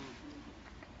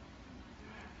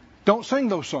 Don't sing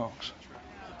those songs.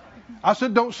 I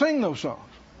said don't sing those songs.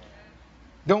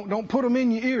 Don't put them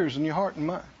in your ears and your heart and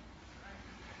mind.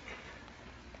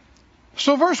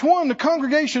 So verse 1, the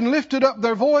congregation lifted up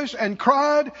their voice and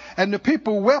cried, and the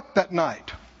people wept that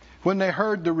night when they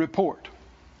heard the report.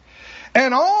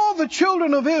 And all the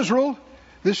children of Israel,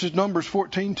 this is Numbers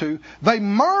 14:2, they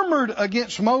murmured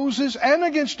against Moses and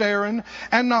against Aaron,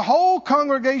 and the whole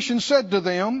congregation said to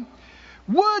them,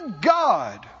 would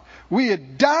God we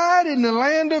had died in the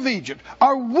land of Egypt,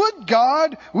 or would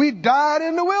God we died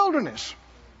in the wilderness.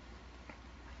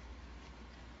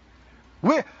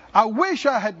 I wish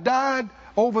I had died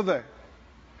over there.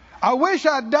 I wish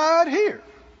I died here.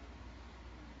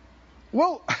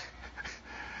 Well,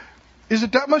 is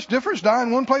it that much difference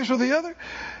dying one place or the other?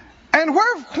 And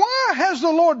why has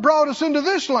the Lord brought us into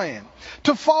this land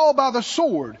to fall by the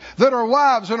sword, that our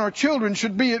wives and our children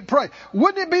should be at prey?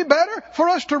 Wouldn't it be better for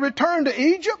us to return to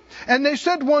Egypt? And they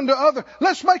said one to other,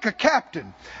 let's make a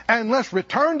captain and let's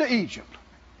return to Egypt.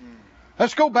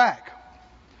 Let's go back.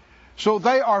 So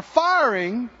they are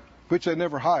firing, which they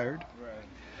never hired,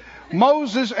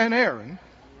 Moses and Aaron,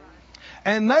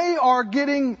 and they are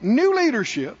getting new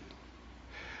leadership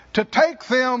to take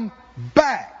them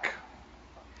back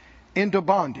into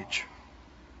bondage.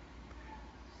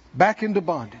 Back into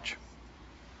bondage.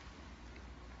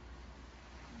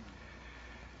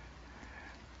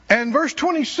 And verse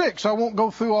 26, I won't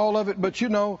go through all of it, but you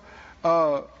know,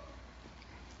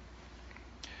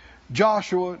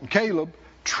 Joshua and Caleb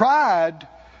tried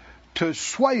to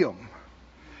sway them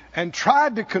and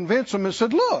tried to convince them and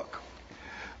said, look,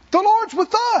 the Lord's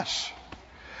with us.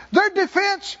 Their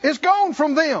defense is gone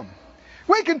from them.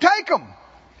 We can take them.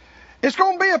 It's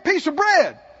going to be a piece of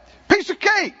bread, piece of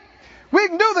cake. We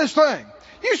can do this thing.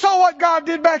 You saw what God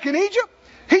did back in Egypt.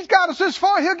 He's got us this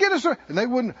far. He'll get us there. And they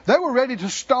were ready to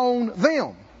stone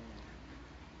them.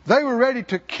 They were ready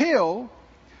to kill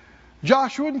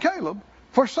Joshua and Caleb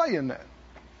for saying that.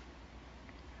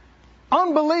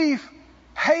 Unbelief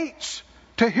hates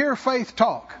to hear faith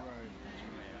talk.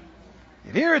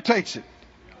 It irritates it.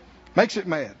 Makes it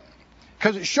mad.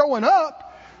 Because it's showing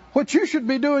up what you should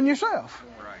be doing yourself.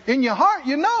 In your heart,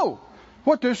 you know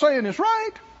what they're saying is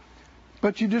right,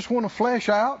 but you just want to flesh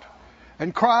out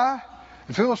and cry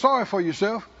and feel sorry for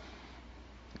yourself.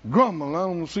 Grumble. I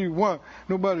don't see why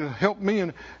nobody helped me,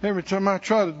 and every time I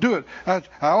try to do it,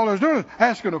 all I was doing was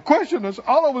asking a question. That's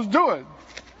all I was doing,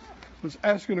 was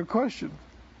asking a question.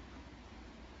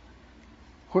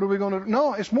 What are we going to do?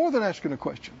 No, it's more than asking a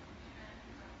question.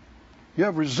 You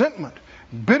have resentment,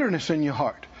 bitterness in your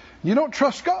heart. You don't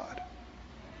trust God.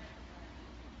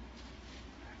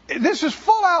 This is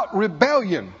full out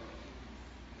rebellion.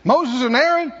 Moses and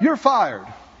Aaron, you're fired.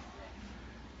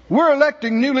 We're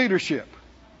electing new leadership.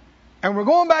 And we're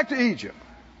going back to Egypt.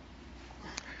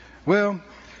 Well,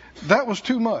 that was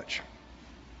too much.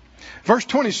 Verse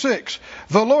 26,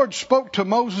 the Lord spoke to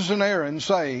Moses and Aaron,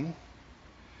 saying,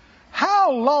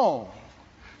 how long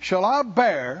shall I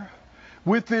bear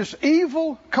with this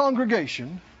evil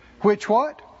congregation, which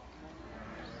what?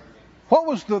 What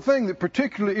was the thing that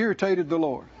particularly irritated the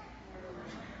Lord?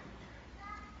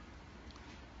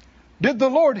 Did the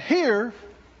Lord hear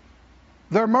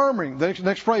They're murmuring. The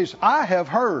next phrase, I have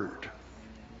heard.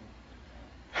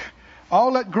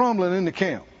 All that grumbling in the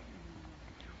camp.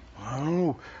 I don't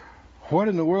know. What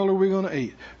in the world are we going to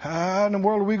eat? How in the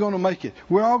world are we going to make it?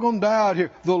 We're all going to die out here.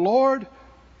 The Lord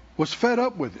was fed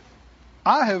up with it.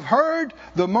 I have heard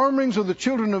the murmurings of the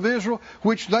children of Israel,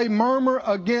 which they murmur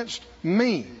against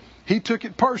me. He took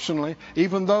it personally,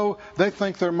 even though they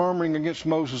think they're murmuring against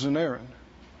Moses and Aaron.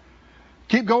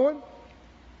 Keep going.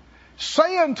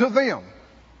 Say unto them,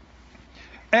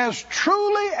 as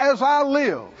truly as I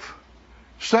live,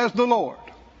 says the Lord,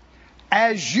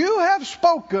 as you have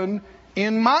spoken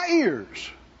in my ears,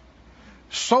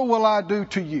 so will I do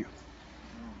to you.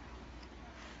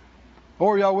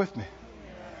 Or are y'all with me?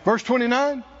 Verse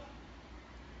 29.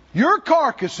 Your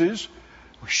carcasses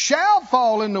shall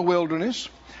fall in the wilderness,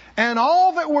 and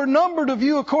all that were numbered of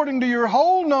you according to your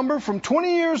whole number from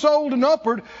 20 years old and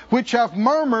upward, which have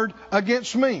murmured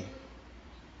against me.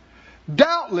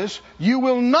 Doubtless you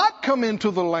will not come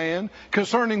into the land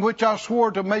concerning which I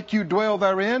swore to make you dwell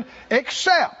therein,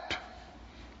 except,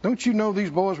 don't you know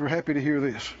these boys were happy to hear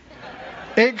this?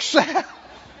 Except,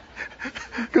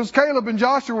 because Caleb and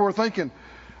Joshua were thinking,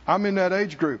 I'm in that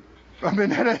age group.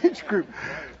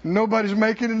 Nobody's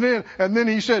making it in. And then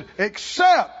he said,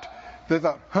 except. They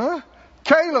thought, huh?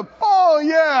 Caleb, oh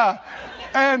yeah.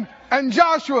 And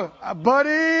Joshua,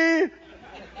 buddy.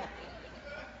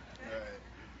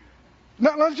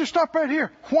 Now let's just stop right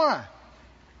here. Why?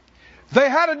 They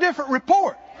had a different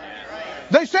report.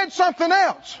 They said something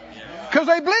else. Because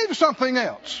they believed something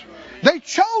else. They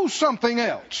chose something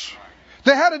else.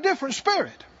 They had a different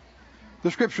spirit,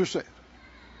 the Scripture said.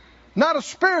 Not a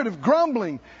spirit of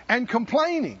grumbling and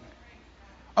complaining.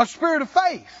 A spirit of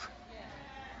faith.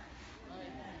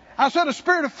 I said a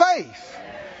spirit of faith.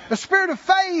 A spirit of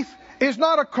faith is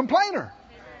not a complainer.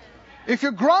 If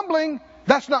you're grumbling,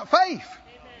 that's not faith.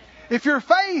 If you're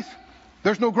faith,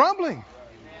 there's no grumbling.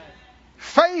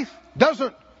 Faith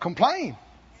doesn't complain.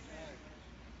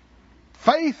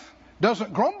 Faith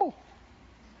doesn't grumble.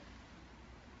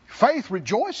 Faith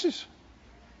rejoices.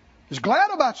 Is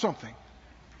glad about something.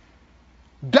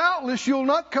 Doubtless you'll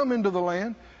not come into the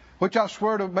land which I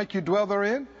swear to make you dwell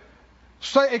therein.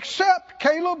 Say, except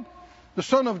Caleb, the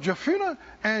son of Jephunneh,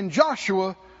 and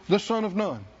Joshua, the son of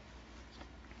Nun.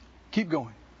 Keep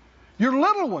going. Your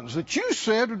little ones that you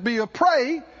said would be a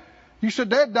prey, you said,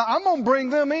 Dad, I'm going to bring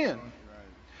them in.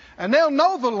 And they'll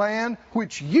know the land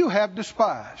which you have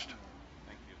despised.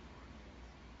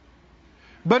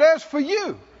 But as for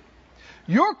you,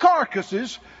 your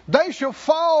carcasses, they shall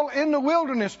fall in the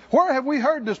wilderness. Where have we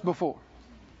heard this before?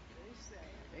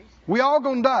 We all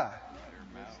going to die.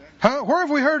 Huh? Where have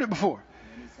we heard it before?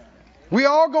 We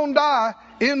all going to die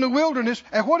in the wilderness.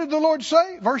 And what did the Lord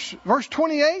say? Verse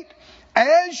 28.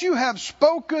 As you have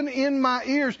spoken in my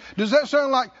ears. Does that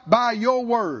sound like by your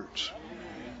words?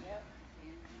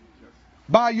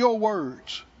 By your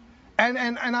words.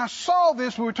 And I saw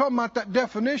this when we were talking about that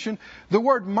definition. The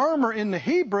word murmur in the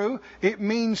Hebrew, it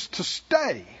means to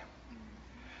stay.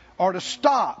 Or to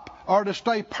stop. Or to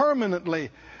stay permanently.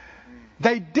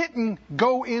 They didn't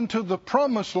go into the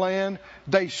promised land.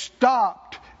 They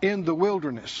stopped in the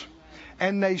wilderness.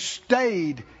 And they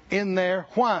stayed in there.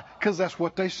 Why? Because that's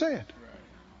what they said.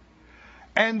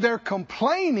 And their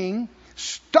complaining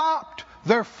stopped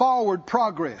their forward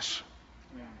progress.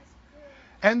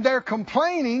 And their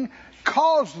complaining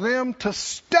caused them to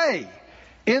stay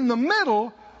in the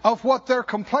middle of what they're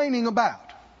complaining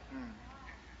about.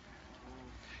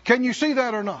 Can you see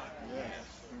that or not?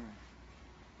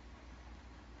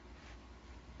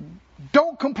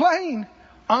 Don't complain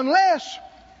unless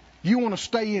you want to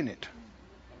stay in it.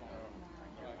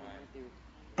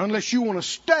 Unless you want to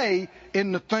stay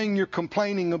in the thing you're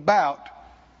complaining about,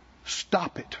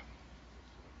 stop it.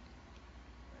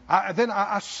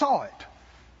 I saw it.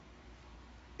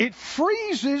 It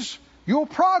freezes your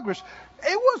progress.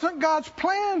 It wasn't God's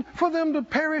plan for them to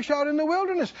perish out in the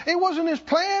wilderness. It wasn't His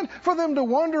plan for them to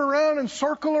wander around and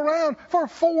circle around for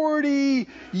 40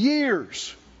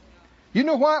 years. You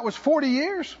know why it was 40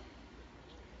 years?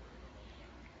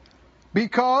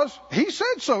 Because He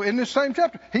said so in this same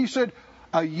chapter. He said,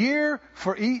 a year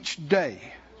for each day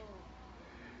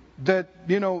that,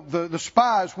 the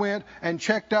spies went and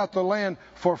checked out the land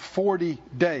for 40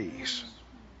 days.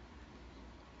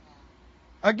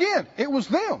 Again, it was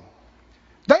them.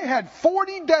 They had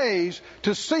 40 days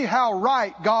to see how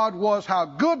right God was, how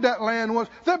good that land was.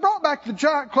 They brought back the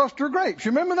giant cluster of grapes.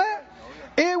 You remember that?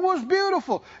 It was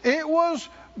beautiful. It was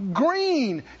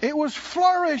green. It was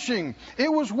flourishing.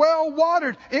 It was well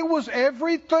watered. It was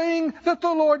everything that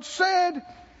the Lord said.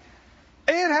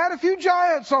 It had a few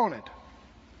giants on it.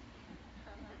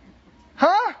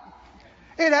 Huh?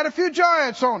 It had a few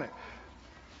giants on it.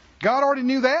 God already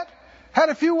knew that. Had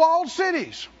a few walled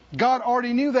cities. God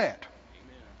already knew that.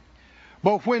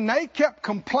 But when they kept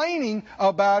complaining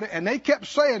about it and they kept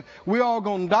saying, we're all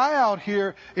going to die out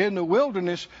here in the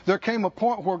wilderness, there came a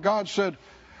point where God said,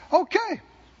 okay,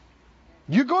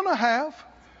 you're going to have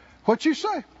what you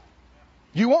say.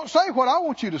 You won't say what I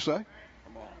want you to say.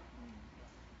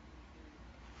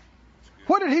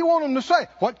 What did he want them to say?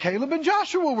 What Caleb and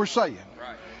Joshua were saying.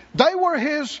 They were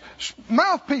his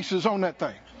mouthpieces on that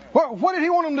thing. What did he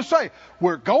want them to say?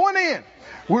 We're going in.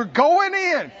 We're going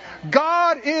in.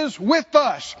 God is with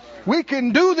us. We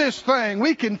can do this thing.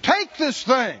 We can take this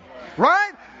thing.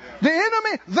 Right? The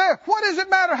enemy, what does it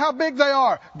matter how big they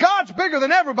are? God's bigger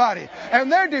than everybody. And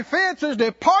their defense is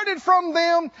departed from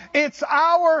them. It's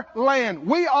our land.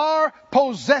 We are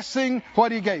possessing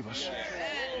what he gave us.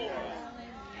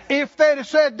 If they'd have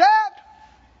said that,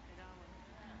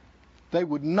 they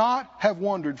would not have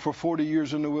wandered for 40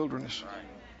 years in the wilderness.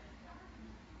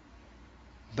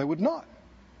 They would not.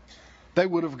 They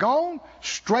would have gone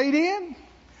straight in,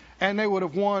 and they would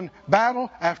have won battle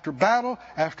after battle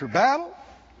after battle.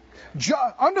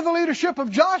 Under the leadership of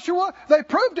Joshua, they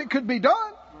proved it could be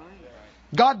done.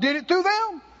 God did it through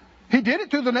them. He did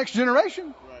it through the next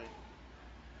generation.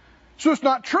 So it's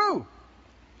not true.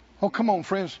 Oh, come on,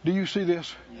 friends. Do you see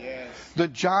this? Yes. The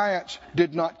giants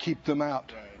did not keep them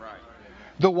out.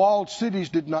 The walled cities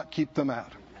did not keep them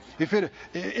out. If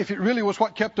it really was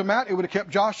what kept them out, it would have kept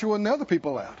Joshua and the other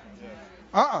people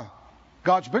out.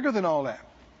 God's bigger than all that.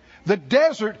 The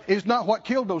desert is not what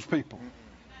killed those people.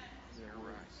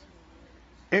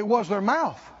 It was their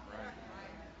mouth.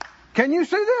 Can you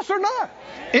see this or not?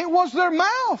 It was their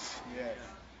mouth.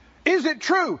 Is it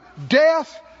true?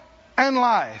 Death and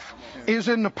life is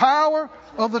in the power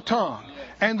of the tongue.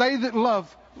 And they that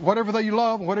love, whatever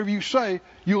you say,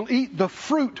 you'll eat the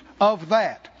fruit of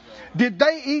that. Did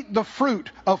they eat the fruit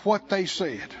of what they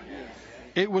said?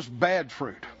 It was bad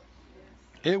fruit.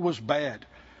 It was bad.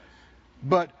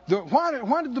 But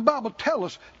why did the Bible tell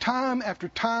us time after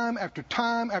time after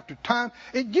time after time?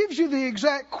 It gives you the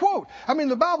exact quote. I mean,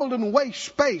 the Bible doesn't waste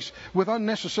space with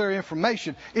unnecessary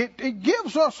information. It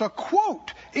gives us a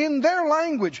quote in their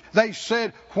language. They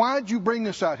said, why'd you bring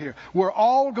us out here? We're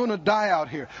all going to die out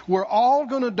here. We're all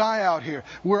going to die out here.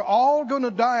 We're all going to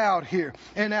die out here.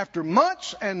 And after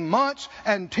months and months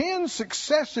and 10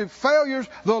 successive failures,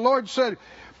 the Lord said,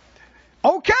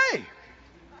 okay.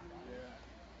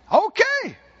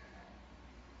 Okay.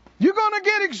 You're going to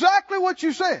get exactly what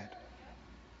you said.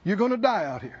 You're going to die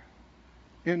out here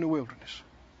in the wilderness.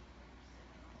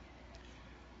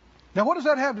 Now, what does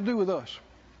that have to do with us?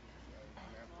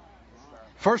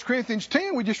 1 Corinthians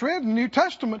 10, we just read in the New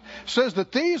Testament, says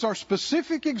that these are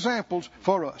specific examples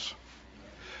for us.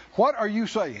 What are you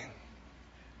saying?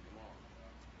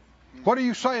 What are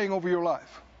you saying over your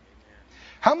life?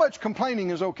 How much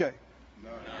complaining is okay?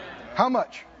 How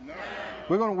much?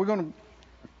 We're going to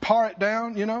par it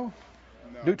down,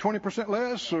 do 20%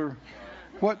 less or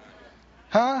what?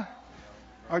 Huh?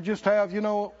 Or just have,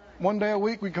 one day a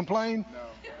week we complain?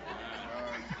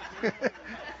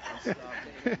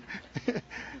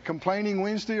 Complaining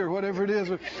Wednesday or whatever it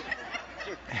is.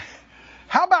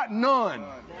 How about none?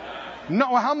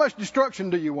 No. How much destruction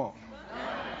do you want?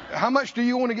 How much do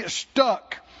you want to get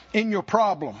stuck in your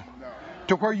problem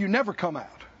to where you never come out?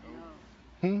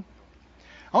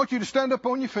 I want you to stand up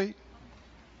on your feet.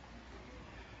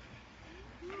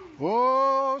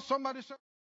 Oh, somebody said.